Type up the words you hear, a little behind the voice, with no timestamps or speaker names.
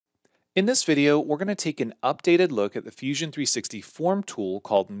In this video, we're going to take an updated look at the Fusion 360 form tool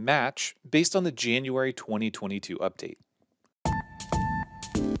called Match based on the January 2022 update.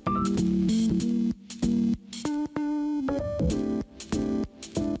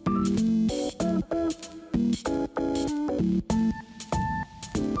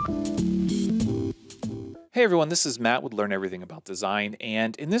 Hey everyone, this is Matt with Learn Everything About Design,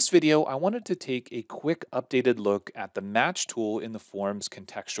 and in this video, I wanted to take a quick updated look at the Match tool in the Forms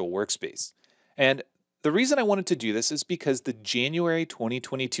contextual workspace. And the reason I wanted to do this is because the January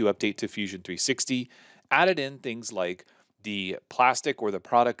 2022 update to Fusion 360 added in things like the plastic or the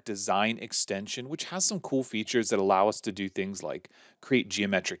product design extension, which has some cool features that allow us to do things like create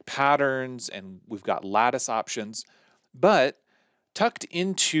geometric patterns, and we've got lattice options. But tucked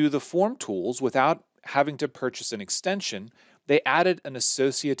into the form tools without having to purchase an extension, they added an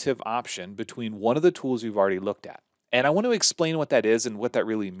associative option between one of the tools we've already looked at. And I want to explain what that is and what that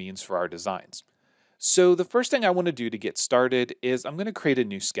really means for our designs. So the first thing I want to do to get started is I'm going to create a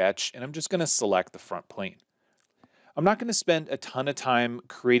new sketch, and I'm just going to select the front plane. I'm not going to spend a ton of time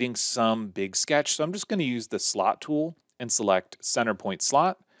creating some big sketch, so I'm just going to use the slot tool and select center point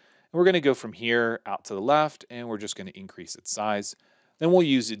slot. And we're going to go from here out to the left, and we're just going to increase its size. Then we'll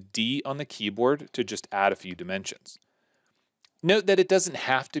use D on the keyboard to just add a few dimensions. Note that it doesn't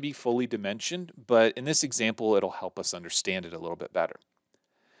have to be fully dimensioned, but in this example, it'll help us understand it a little bit better.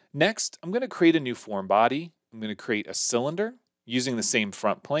 Next, I'm going to create a new form body. I'm going to create a cylinder using the same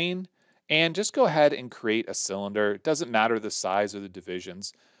front plane, and just go ahead and create a cylinder. It doesn't matter the size or the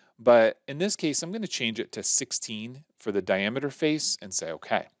divisions, but in this case, I'm going to change it to 16 for the diameter face and say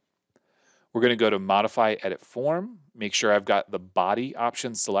OK. We're going to go to Modify, Edit Form, make sure I've got the body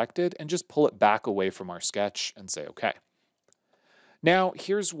option selected, and just pull it back away from our sketch and say OK. Now,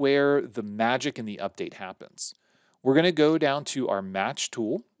 here's where the magic in the update happens. We're going to go down to our Match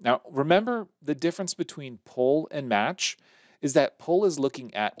tool. Now, remember the difference between Pull and Match is that Pull is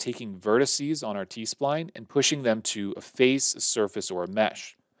looking at taking vertices on our T-spline and pushing them to a face, a surface, or a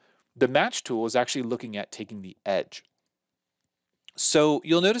mesh. The Match tool is actually looking at taking the edge. So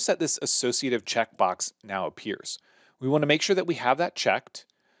you'll notice that this associative checkbox now appears. We want to make sure that we have that checked.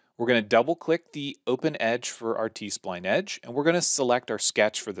 We're going to double click the open edge for our T-spline edge, and we're going to select our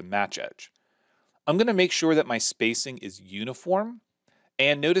sketch for the match edge. I'm going to make sure that my spacing is uniform,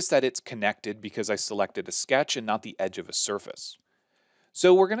 and notice that it's connected because I selected a sketch and not the edge of a surface.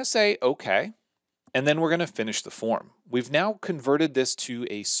 So we're going to say OK, and then we're going to finish the form. We've now converted this to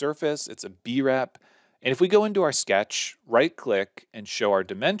a surface. It's a B-rep. And if we go into our sketch, right-click, and show our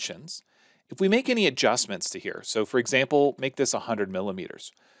dimensions, if we make any adjustments to here, so for example, make this 100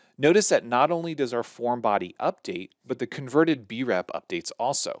 millimeters, notice that not only does our form body update, but the converted B-rep updates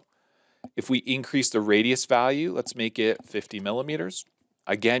also. If we increase the radius value, let's make it 50 millimeters.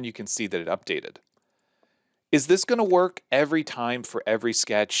 Again, you can see that it updated. Is this going to work every time for every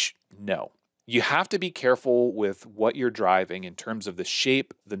sketch? No. You have to be careful with what you're driving in terms of the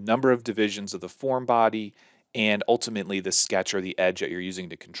shape, the number of divisions of the form body, and ultimately the sketch or the edge that you're using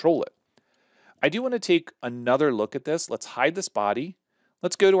to control it. I do want to take another look at this. Let's hide this body.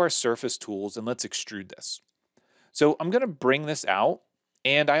 Let's go to our surface tools and let's extrude this. So I'm going to bring this out,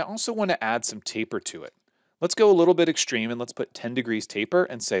 and I also want to add some taper to it. Let's go a little bit extreme and let's put 10 degrees taper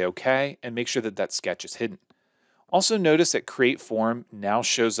and say OK, and make sure that that sketch is hidden. Also notice that Create Form now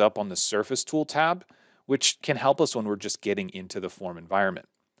shows up on the Surface Tool tab, which can help us when we're just getting into the form environment.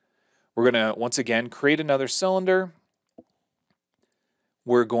 We're going to, once again, create another cylinder.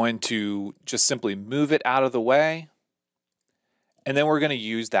 We're going to just simply move it out of the way. And then we're going to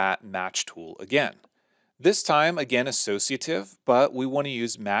use that Match tool again. This time, again, associative, but we want to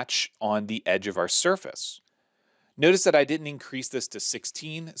use Match on the edge of our surface. Notice that I didn't increase this to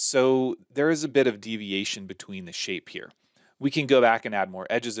 16, so there is a bit of deviation between the shape here. We can go back and add more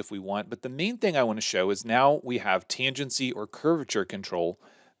edges if we want, but the main thing I want to show is now we have tangency or curvature control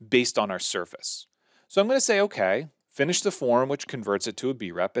based on our surface. So I'm going to say OK, finish the form, which converts it to a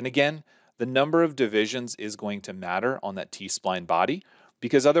B-rep. And again, the number of divisions is going to matter on that T-spline body,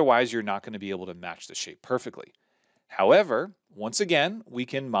 because otherwise you're not going to be able to match the shape perfectly. However, once again, we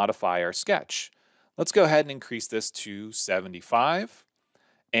can modify our sketch. Let's go ahead and increase this to 75.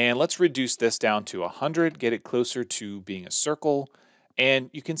 And let's reduce this down to 100, get it closer to being a circle. And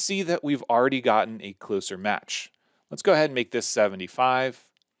you can see that we've already gotten a closer match. Let's go ahead and make this 75.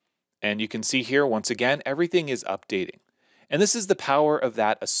 And you can see here, once again, everything is updating. And this is the power of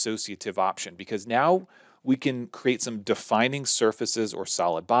that associative option, because now we can create some defining surfaces or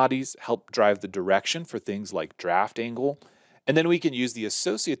solid bodies, help drive the direction for things like draft angle. And then we can use the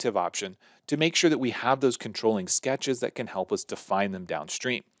associative option to make sure that we have those controlling sketches that can help us define them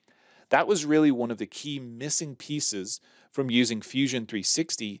downstream. That was really one of the key missing pieces from using Fusion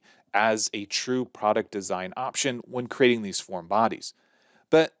 360 as a true product design option when creating these form bodies.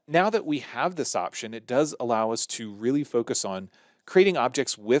 But now that we have this option, it does allow us to really focus on creating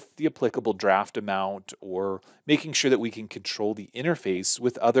objects with the applicable draft amount or making sure that we can control the interface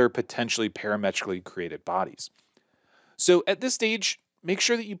with other potentially parametrically created bodies. So at this stage, make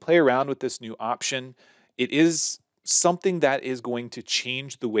sure that you play around with this new option. It is something that is going to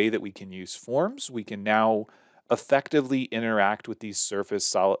change the way that we can use forms. We can now effectively interact with these surface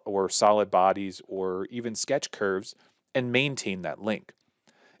solid bodies or even sketch curves and maintain that link.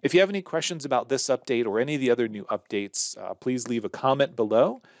 If you have any questions about this update or any of the other new updates, please leave a comment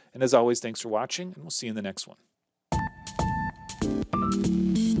below. And as always, thanks for watching, and we'll see you in the next one.